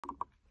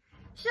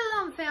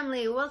Shalom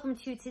family, welcome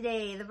to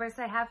today. The verse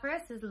I have for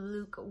us is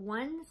Luke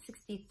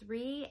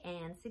 1:63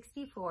 and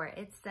 64.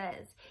 It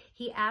says,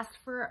 he asked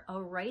for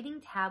a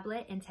writing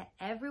tablet, and to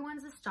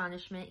everyone's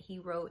astonishment, he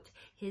wrote,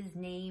 his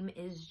name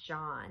is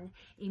John.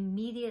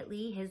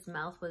 Immediately his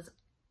mouth was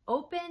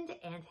opened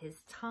and his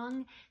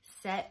tongue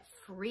set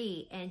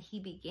free, and he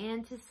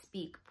began to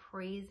speak,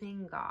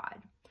 praising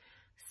God.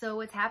 So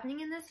what's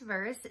happening in this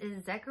verse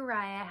is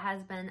Zechariah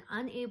has been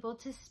unable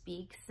to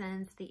speak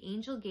since the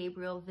angel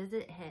Gabriel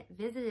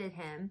visited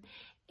him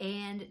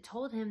and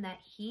told him that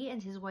he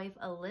and his wife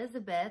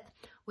Elizabeth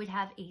would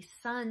have a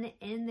son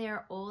in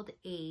their old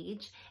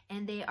age,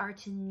 and they are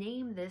to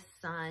name this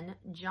son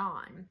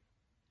John.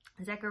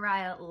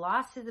 Zechariah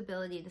lost his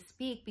ability to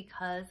speak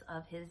because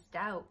of his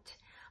doubt.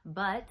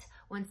 But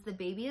once the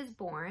baby is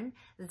born,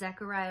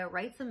 Zechariah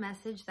writes a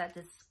message that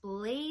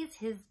displays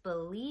his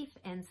belief,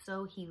 and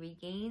so he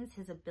regains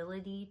his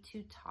ability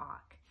to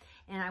talk.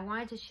 And I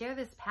wanted to share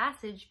this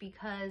passage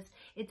because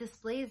it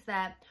displays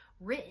that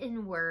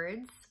written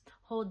words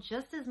hold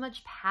just as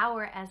much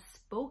power as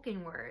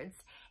spoken words.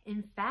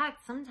 In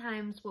fact,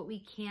 sometimes what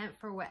we can't,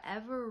 for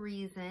whatever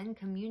reason,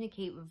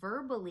 communicate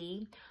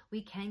verbally,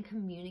 we can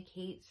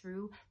communicate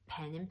through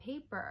pen and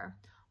paper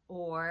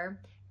or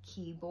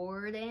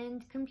keyboard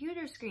and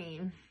computer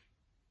screen.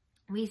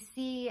 We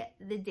see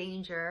the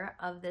danger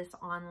of this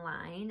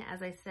online.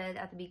 As I said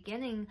at the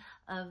beginning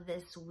of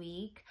this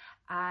week,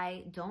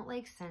 I don't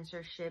like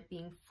censorship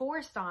being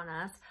forced on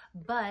us,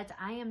 but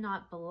I am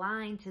not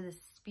blind to the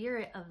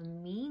spirit of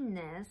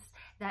meanness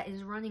that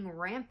is running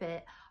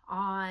rampant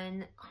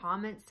on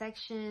comment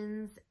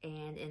sections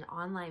and in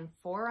online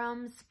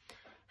forums.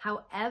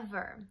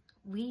 However,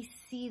 we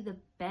see the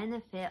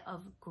benefit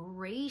of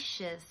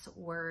gracious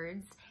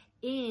words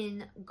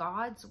in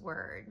God's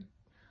word.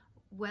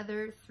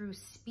 Whether through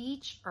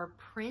speech or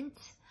print,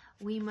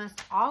 we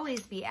must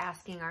always be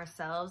asking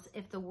ourselves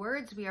if the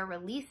words we are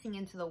releasing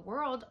into the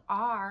world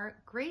are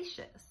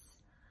gracious.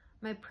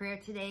 My prayer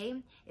today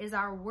is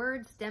our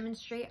words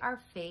demonstrate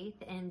our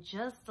faith, and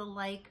just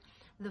like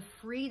the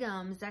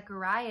freedom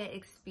Zechariah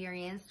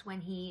experienced when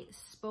he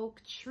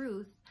spoke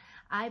truth,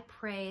 I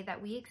pray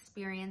that we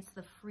experience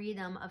the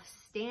freedom of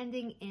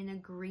standing in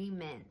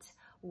agreement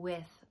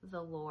with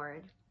the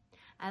Lord.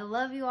 I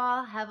love you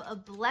all. Have a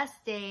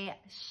blessed day.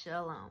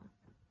 Shalom.